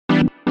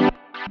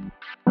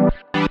Hey,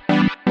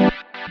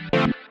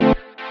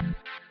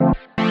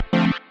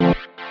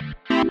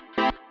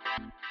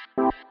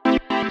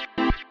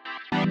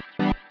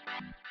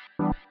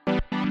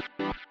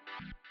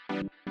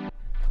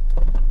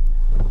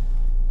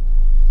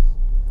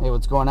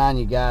 what's going on,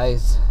 you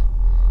guys?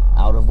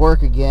 Out of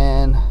work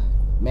again.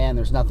 Man,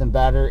 there's nothing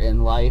better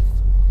in life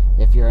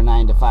if you're a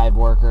 9-to-5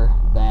 worker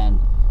than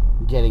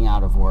getting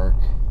out of work.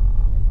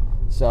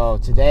 So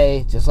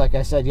today, just like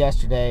I said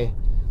yesterday,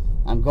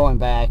 I'm going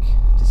back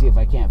to see if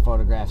I can't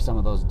photograph some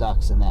of those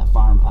ducks in that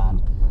farm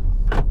pond.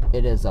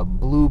 It is a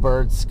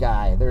bluebird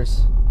sky.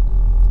 There's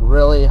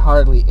really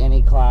hardly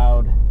any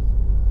cloud.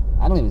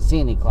 I don't even see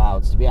any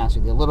clouds, to be honest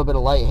with you. A little bit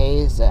of light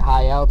haze at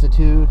high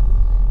altitude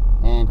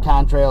and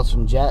contrails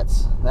from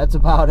jets. That's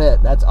about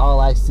it. That's all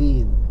I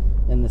see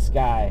in the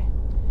sky.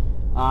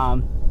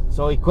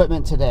 So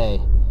equipment today.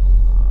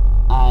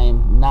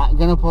 I'm not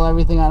gonna pull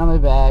everything out of my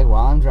bag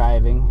while I'm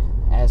driving,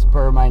 as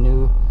per my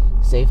new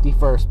safety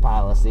first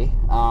policy.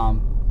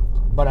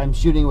 But I'm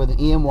shooting with an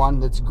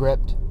EM1 that's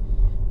gripped,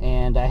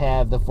 and I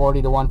have the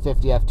 40 to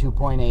 150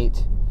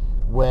 f2.8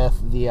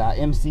 with the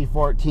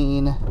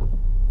MC14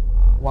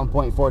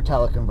 1.4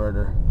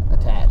 teleconverter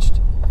attached.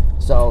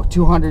 So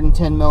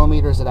 210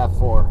 millimeters at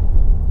f4.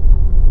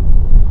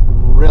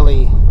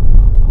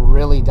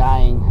 Really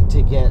dying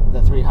to get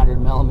the 300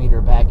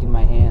 millimeter back in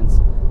my hands.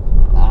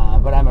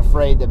 But I'm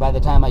afraid that by the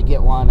time I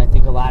get one, I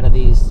think a lot of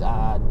these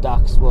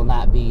ducks will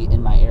not be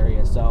in my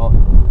area. So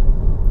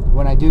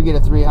when I do get a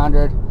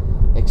 300,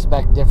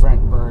 expect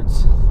different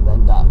birds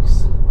than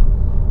ducks.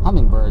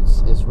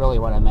 Hummingbirds is really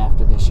what I'm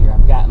after this year.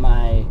 I've got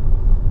my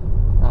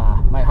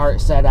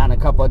heart set on a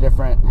couple of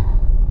different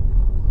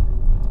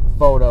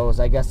photos,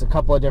 I guess a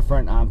couple of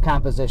different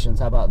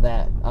compositions, how about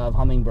that, of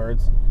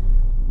hummingbirds.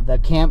 The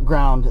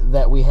campground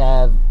that we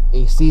have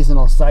a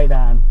seasonal site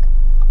on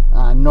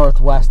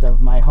northwest of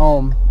my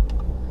home,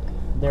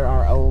 there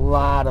are a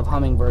lot of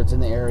hummingbirds in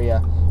the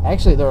area.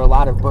 Actually, there are a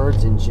lot of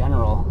birds in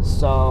general.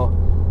 So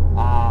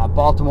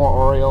Baltimore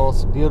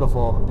Orioles,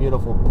 beautiful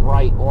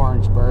bright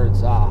orange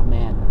birds.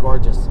 Man,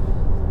 gorgeous.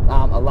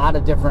 A lot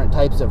of different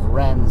types of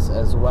wrens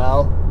as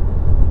well.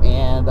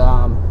 And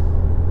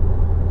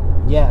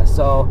yeah,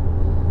 so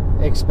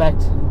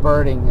expect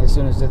birding as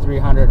soon as the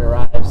 300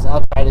 arrives.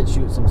 I'll try to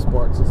shoot some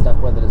sports and stuff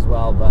with it as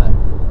well, but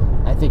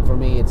I think for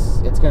me it's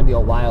going to be a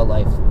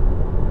wildlife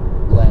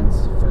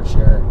lens for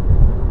sure.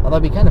 Although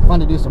it'd be kind of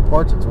fun to do some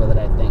portraits with it,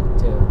 I think,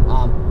 too.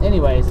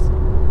 Anyways,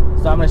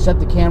 so I'm going to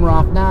shut the camera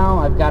off now.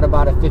 I've got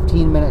about a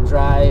 15-minute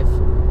drive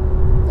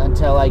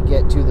until I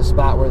get to the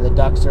spot where the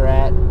ducks are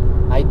at.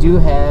 I do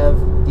have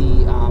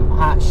the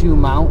hot shoe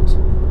mount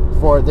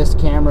for this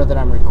camera that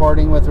I'm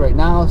recording with right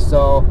now,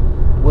 so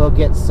we'll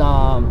get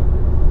some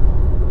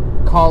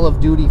Call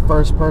of Duty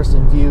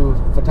first-person view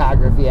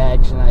photography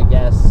action, I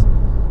guess,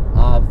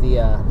 of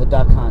the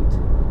duck hunt.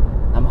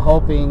 I'm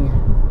hoping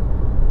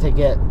to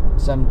get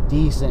some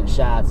decent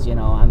shots. You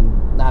know,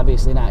 I'm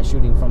obviously not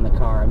shooting from the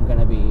car. I'm going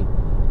to be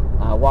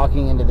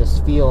walking into this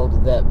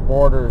field that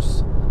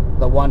borders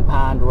the one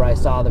pond where I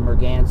saw the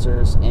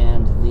mergansers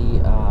and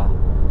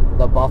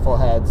the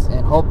buffleheads,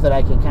 and hope that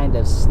I can kind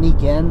of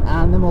sneak in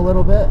on them a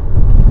little bit.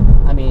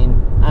 I mean,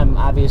 I'm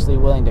obviously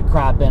willing to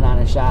crop in on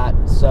a shot,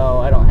 so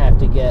I don't have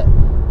to get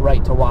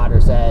right to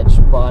water's edge,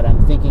 but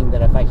I'm thinking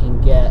that if I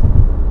can get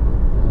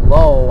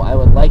low, I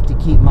would like to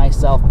keep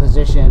myself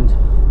positioned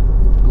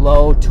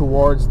low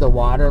towards the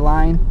water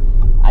line.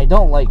 I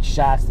don't like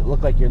shots that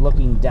look like you're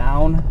looking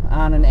down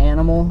on an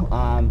animal.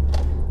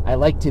 I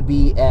like to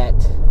be at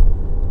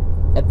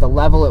the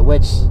level at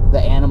which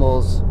the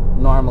animals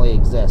normally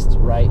exist,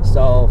 right?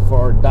 So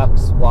for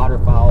ducks,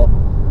 waterfowl,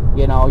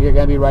 you know, you're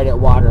going to be right at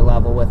water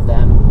level with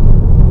them.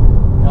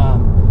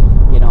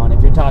 You know, and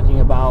if you're talking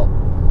about,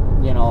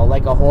 you know,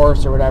 like a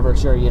horse or whatever,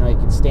 sure, you know, you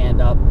can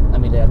stand up. I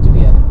mean, it'd have to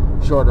be a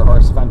shorter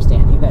horse if I'm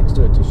standing next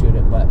to it to shoot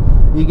it, but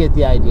you get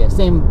the idea.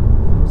 Same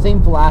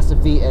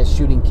philosophy as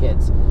shooting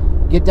kids.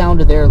 Get down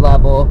to their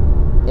level.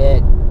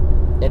 It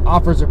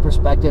offers a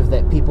perspective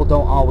that people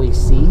don't always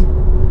see.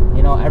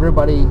 You know,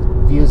 everybody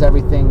views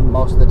everything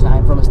most of the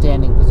time from a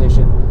standing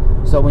position.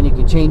 So when you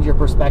can change your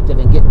perspective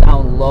and get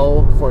down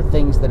low for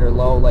things that are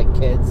low, like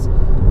kids,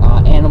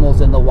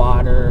 animals in the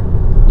water,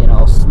 you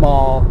know,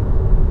 small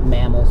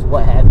mammals,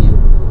 what have you,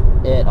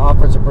 it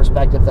offers a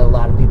perspective that a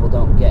lot of people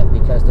don't get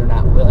because they're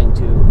not willing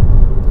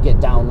to get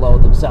down low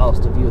themselves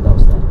to view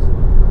those things.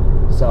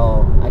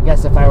 So I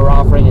guess if I were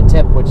offering a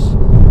tip, which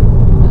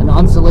an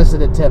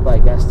unsolicited tip, I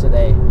guess,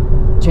 today,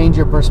 change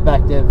your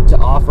perspective to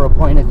offer a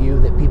point of view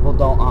that people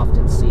don't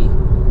often see,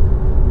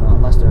 well,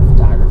 unless they're a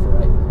photographer,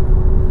 right?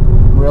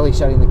 I'm really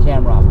shutting the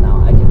camera off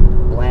now. I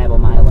can blab a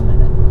mile a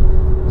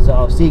minute.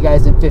 So see you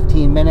guys in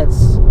 15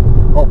 minutes,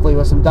 hopefully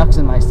with some ducks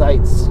in my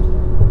sights.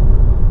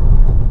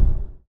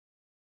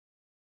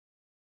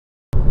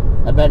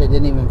 I bet it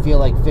didn't even feel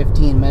like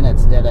 15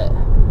 minutes, did it?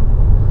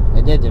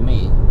 It did to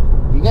me.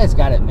 You guys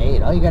got it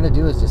made. All you got to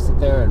do is just sit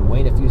there and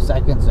wait a few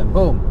seconds and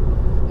boom,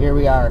 here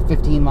we are,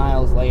 15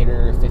 miles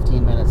later,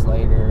 15 minutes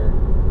later,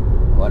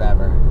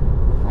 whatever.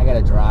 I got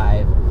to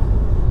drive.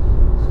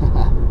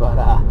 But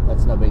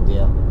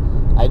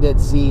did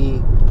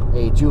see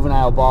a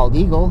juvenile bald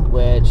eagle,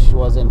 which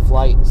was in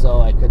flight, so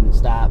I couldn't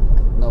stop.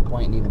 No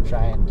point in even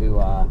trying to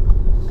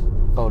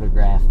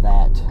photograph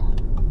that.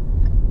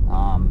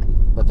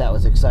 But that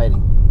was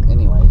exciting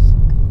anyways.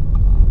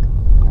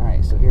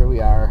 Alright, so here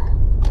we are.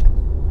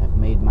 I've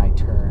made my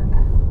turn.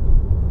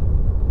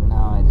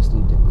 Now I just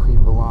need to creep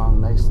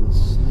along nice and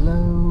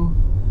slow.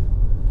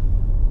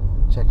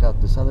 Check out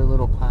this other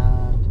little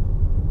pond.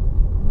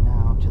 And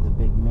now to the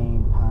big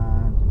main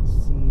pond and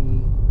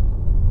see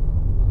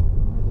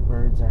where the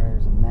birds are.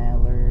 There's a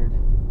mallard.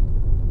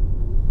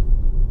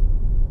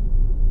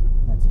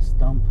 That's a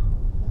stump.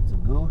 That's a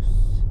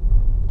goose.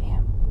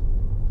 Damn.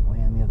 Way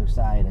on the other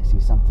side I see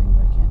something,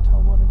 but I can't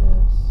tell what it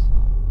is.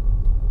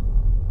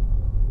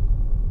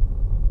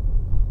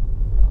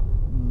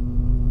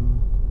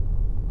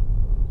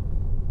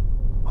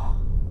 Oh,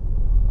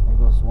 there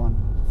goes one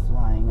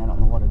flying. I don't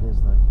know what it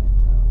is though. I can't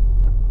tell.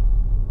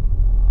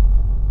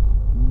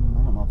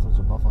 I don't know if those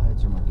are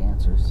buffleheads or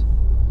mergansers.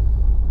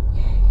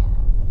 Yay.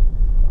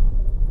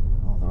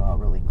 Oh, they're all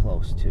really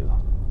close too.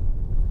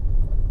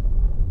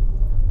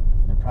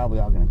 They're probably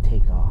all going to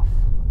take off.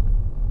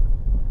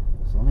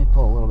 So let me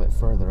pull a little bit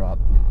further up.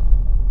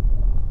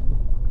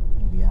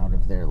 Maybe out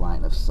of their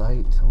line of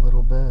sight a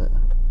little bit.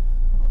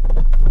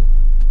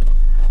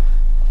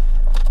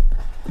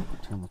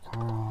 Turn the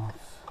car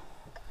off.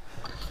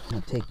 I'm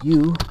going to take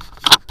you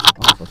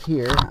off of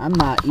here. I'm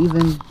not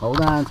even...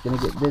 Hold on, it's going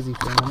to get busy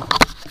for a minute.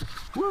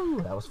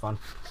 Woo, that was fun.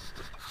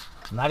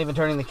 I'm not even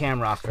turning the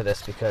camera off for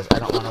this because I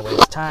don't want to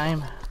waste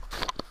time.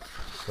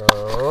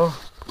 So...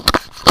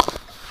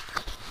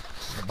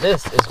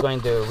 this is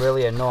going to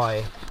really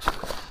annoy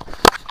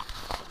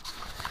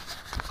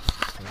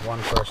one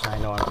person I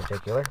know in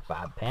particular,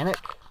 Bob Panic.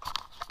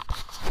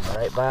 All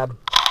right, Bob.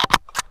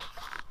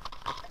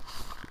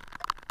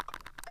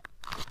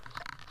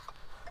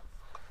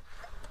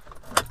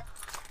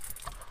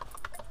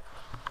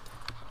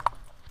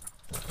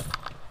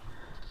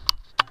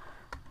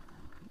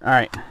 All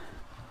right,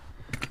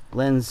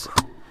 lens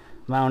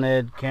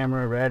mounted,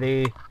 camera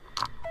ready.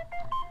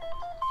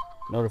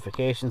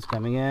 Notifications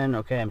coming in.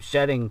 Okay, I'm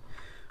shedding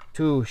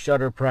to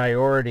shutter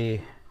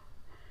priority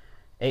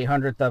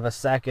 800th of a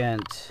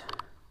second,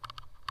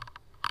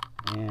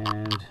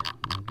 and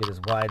get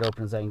as wide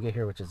open as I can get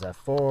here, which is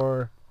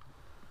f4.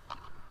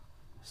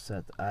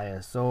 Set the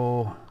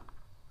ISO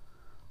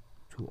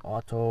to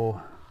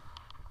auto.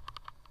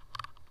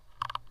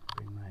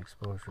 Bring my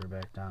exposure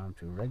back down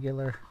to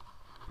regular,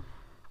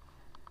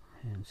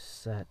 and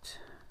set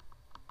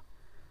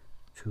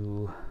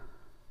to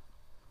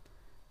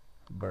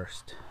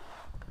burst.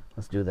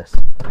 Let's do this.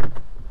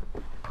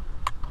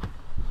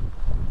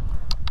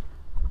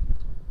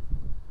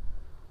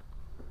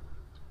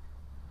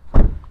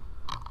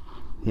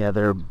 Yeah,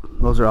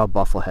 those are all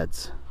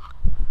buffleheads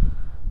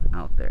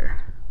out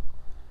there.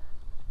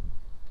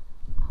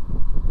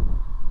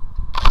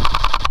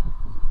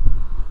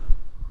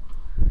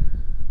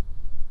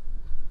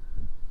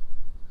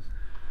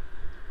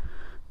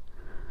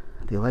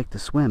 They like to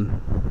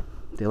swim.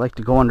 They like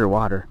to go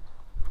underwater,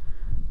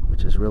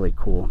 which is really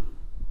cool.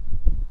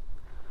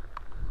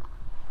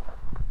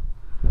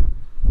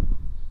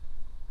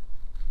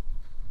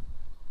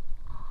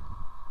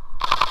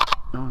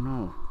 Oh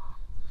no.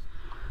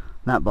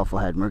 Not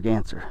bufflehead,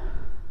 merganser.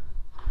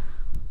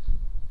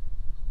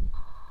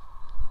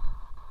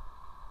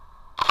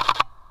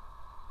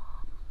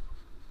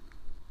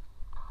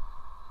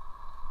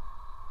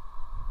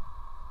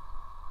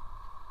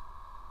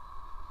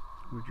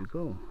 Where'd you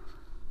go?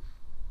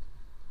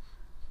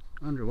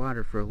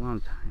 Underwater for a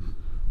long time.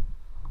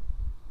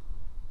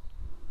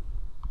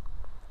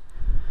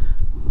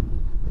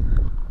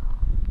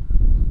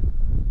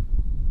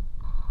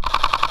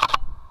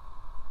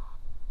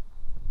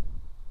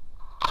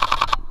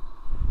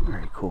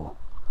 Very cool.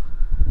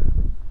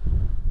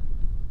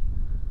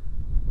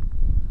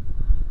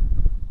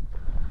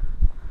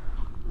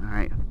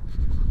 Alright,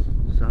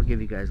 so I'll give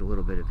you guys a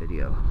little bit of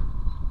video.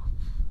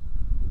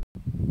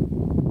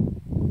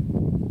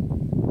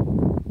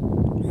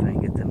 So I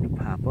can get them to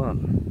pop up.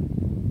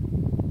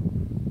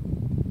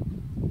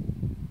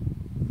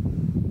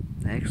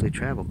 They actually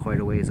travel quite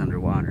a ways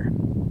underwater.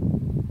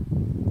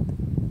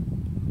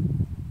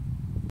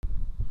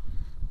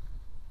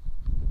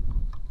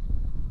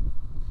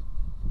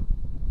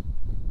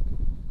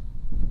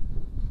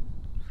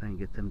 So I can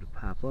get them to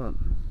pop up.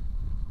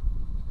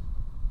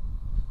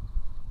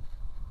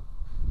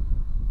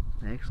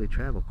 They actually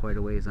travel quite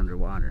a ways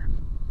underwater.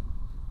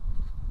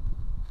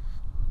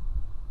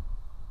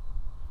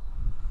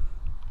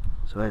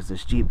 So as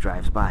this Jeep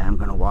drives by, I'm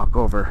going to walk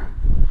over,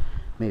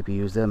 maybe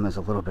use them as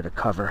a little bit of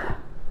cover.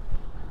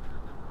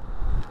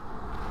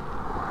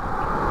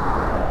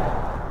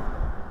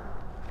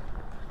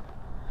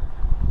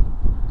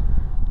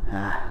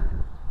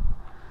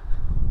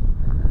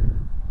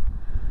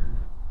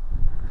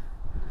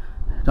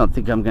 I don't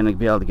think I'm going to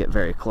be able to get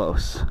very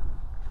close.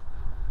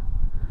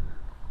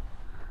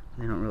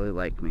 They don't really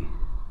like me.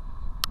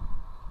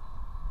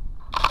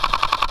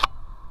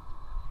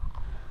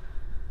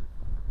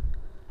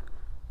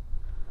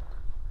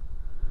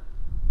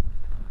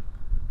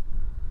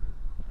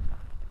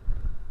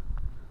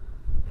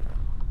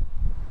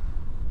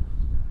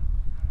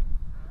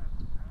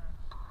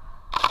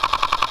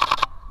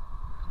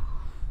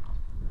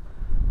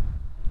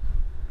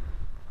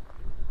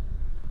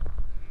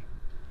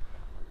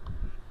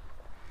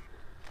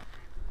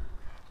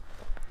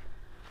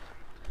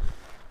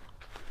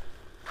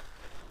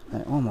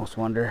 almost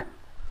wonder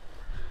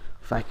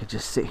if I could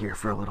just sit here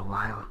for a little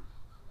while.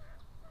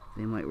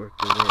 They might work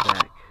their way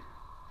back.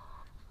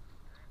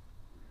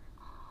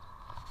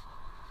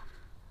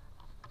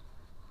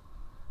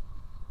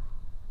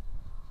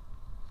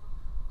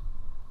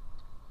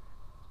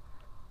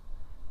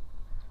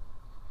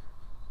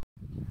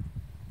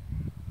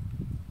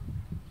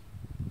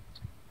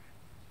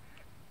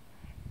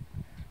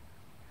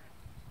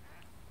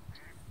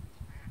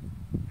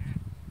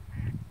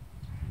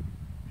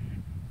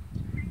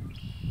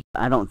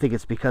 I don't think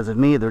it's because of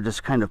me. They're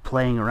just kind of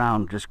playing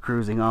around, just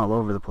cruising all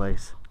over the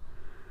place.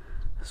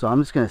 So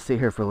I'm just going to sit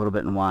here for a little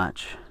bit and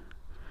watch.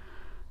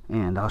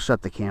 And I'll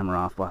shut the camera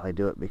off while I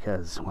do it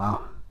because,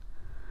 well,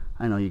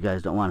 I know you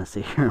guys don't want to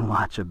sit here and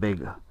watch a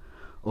big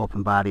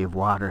open body of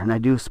water. And I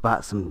do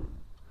spot some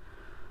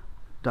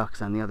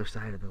ducks on the other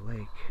side of the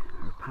lake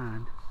or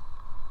pond.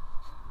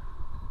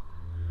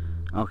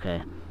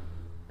 Okay.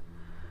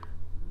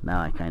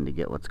 Now I kind of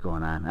get what's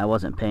going on. I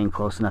wasn't paying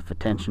close enough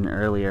attention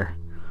earlier.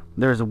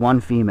 There's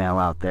one female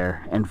out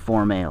there and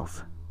 4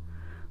 males.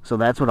 So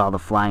that's what all the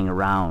flying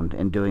around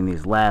and doing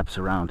these laps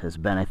around has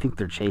been. I think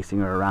they're chasing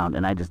her around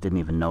and I just didn't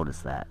even notice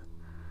that.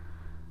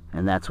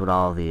 And that's what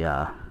all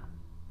the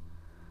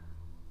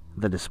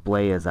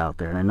display is out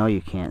there. And I know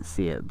you can't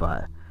see it,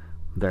 but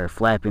they're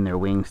flapping their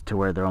wings to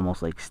where they're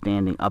almost like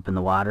standing up in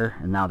the water.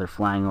 And now they're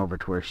flying over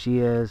to where she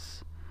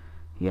is.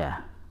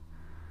 Yeah.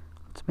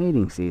 It's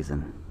mating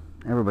season.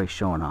 Everybody's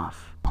showing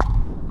off.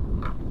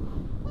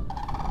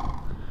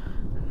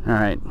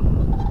 Alright,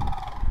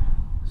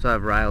 so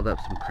I've riled up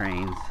some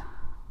cranes.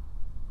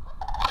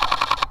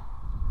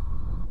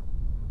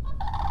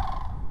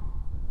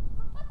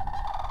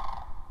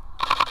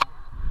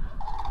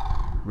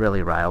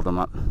 Really riled them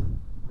up.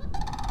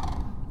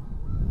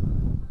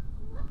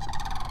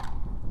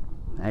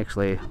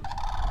 Actually,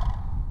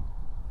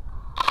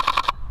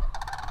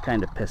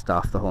 kind of pissed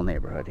off the whole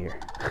neighborhood here.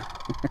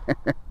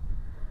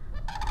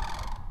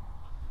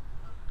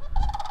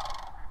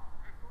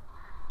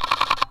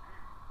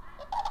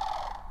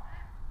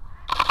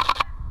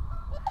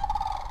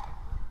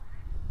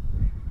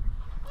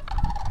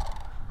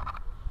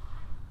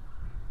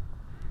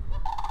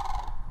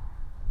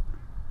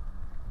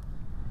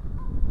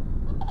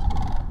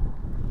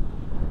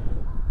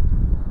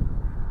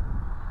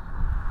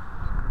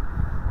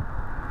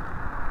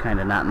 Kind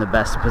of not in the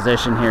best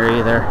position here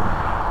either.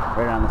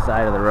 Right on the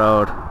side of the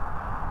road.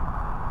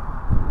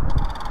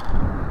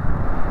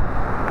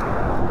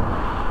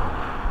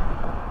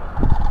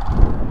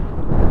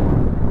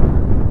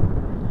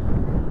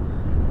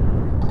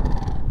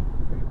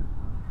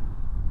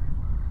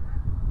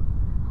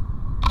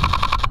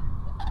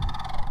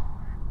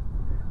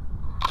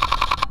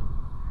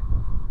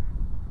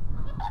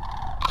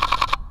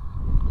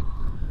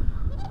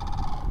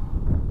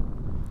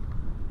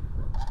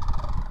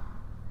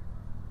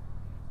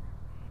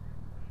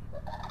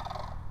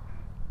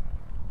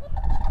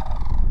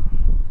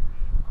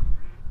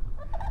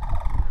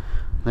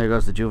 There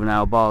goes the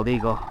juvenile bald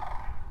eagle.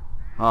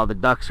 All the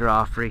ducks are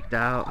all freaked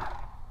out.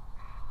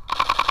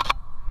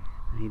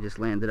 He just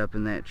landed up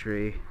in that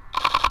tree.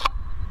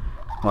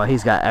 Well,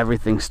 he's got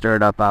everything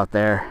stirred up out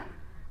there.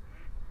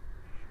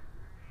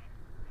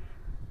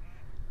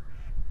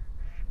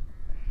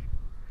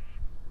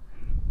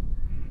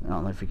 I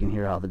don't know if you can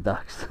hear all the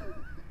ducks.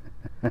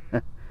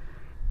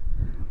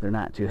 They're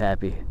not too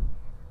happy.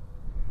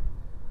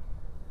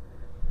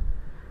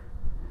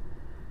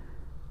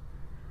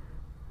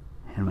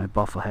 And my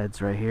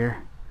bufflehead's right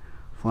here,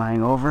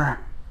 flying over.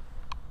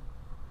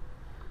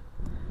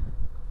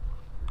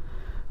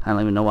 I don't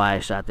even know why I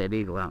shot that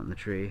eagle out in the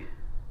tree.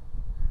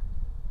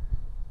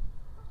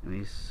 And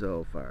he's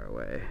so far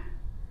away.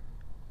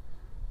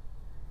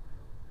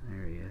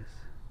 There he is.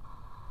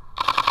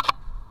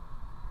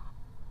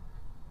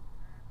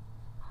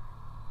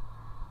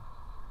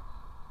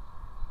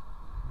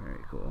 Very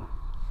cool.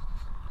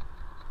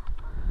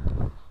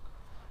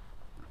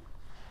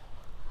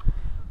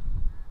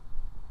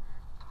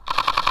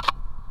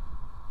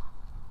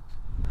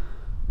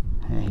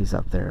 He's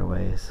up there a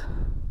ways.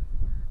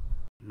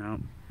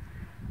 Nope,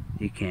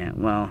 you can't.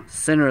 Well,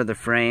 center of the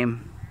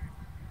frame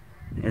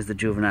is the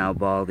juvenile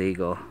bald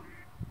eagle.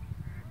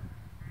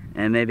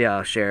 And maybe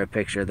I'll share a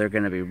picture. They're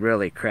going to be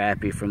really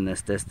crappy from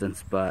this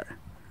distance, but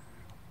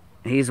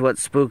he's what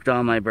spooked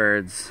all my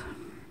birds.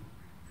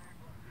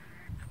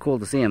 Cool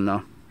to see him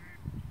though.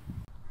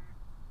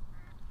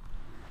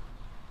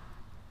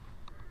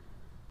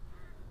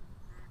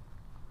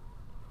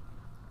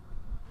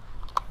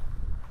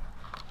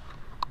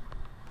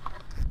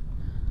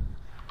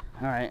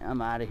 Alright,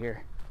 I'm out of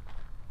here.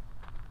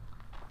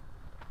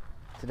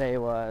 Today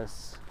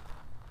was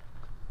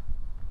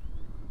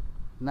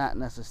not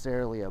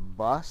necessarily a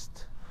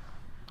bust,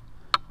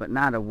 but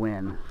not a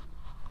win.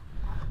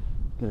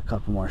 Get a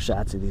couple more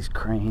shots of these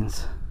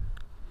cranes.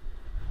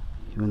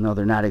 Even though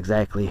they're not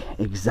exactly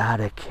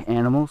exotic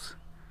animals,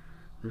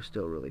 they're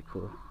still really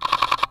cool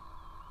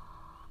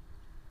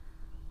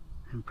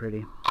and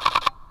pretty.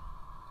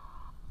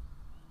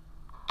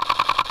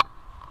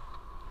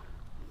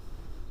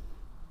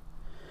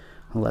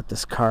 I'll let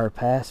this car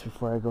pass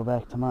before I go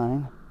back to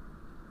mine.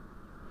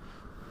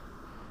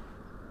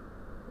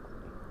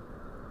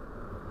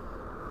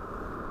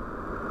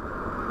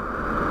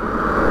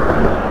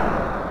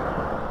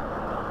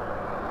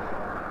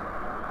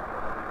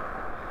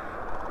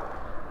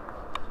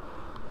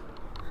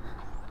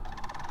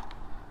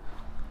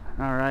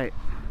 All right,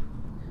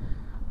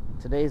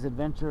 today's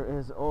adventure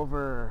is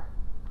over.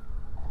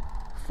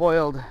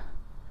 Foiled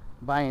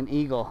by an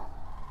eagle.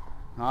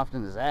 How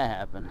often does that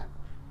happen?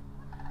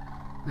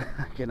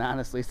 I can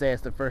honestly say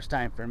it's the first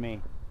time for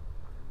me.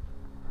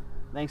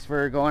 Thanks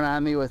for going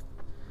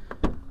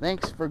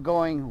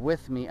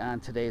with me on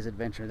today's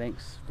adventure.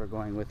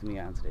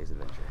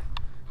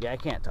 Yeah, I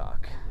can't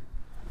talk.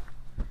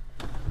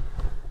 All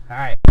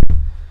right,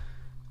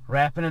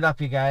 wrapping it up,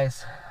 you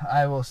guys.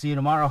 I will see you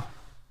tomorrow.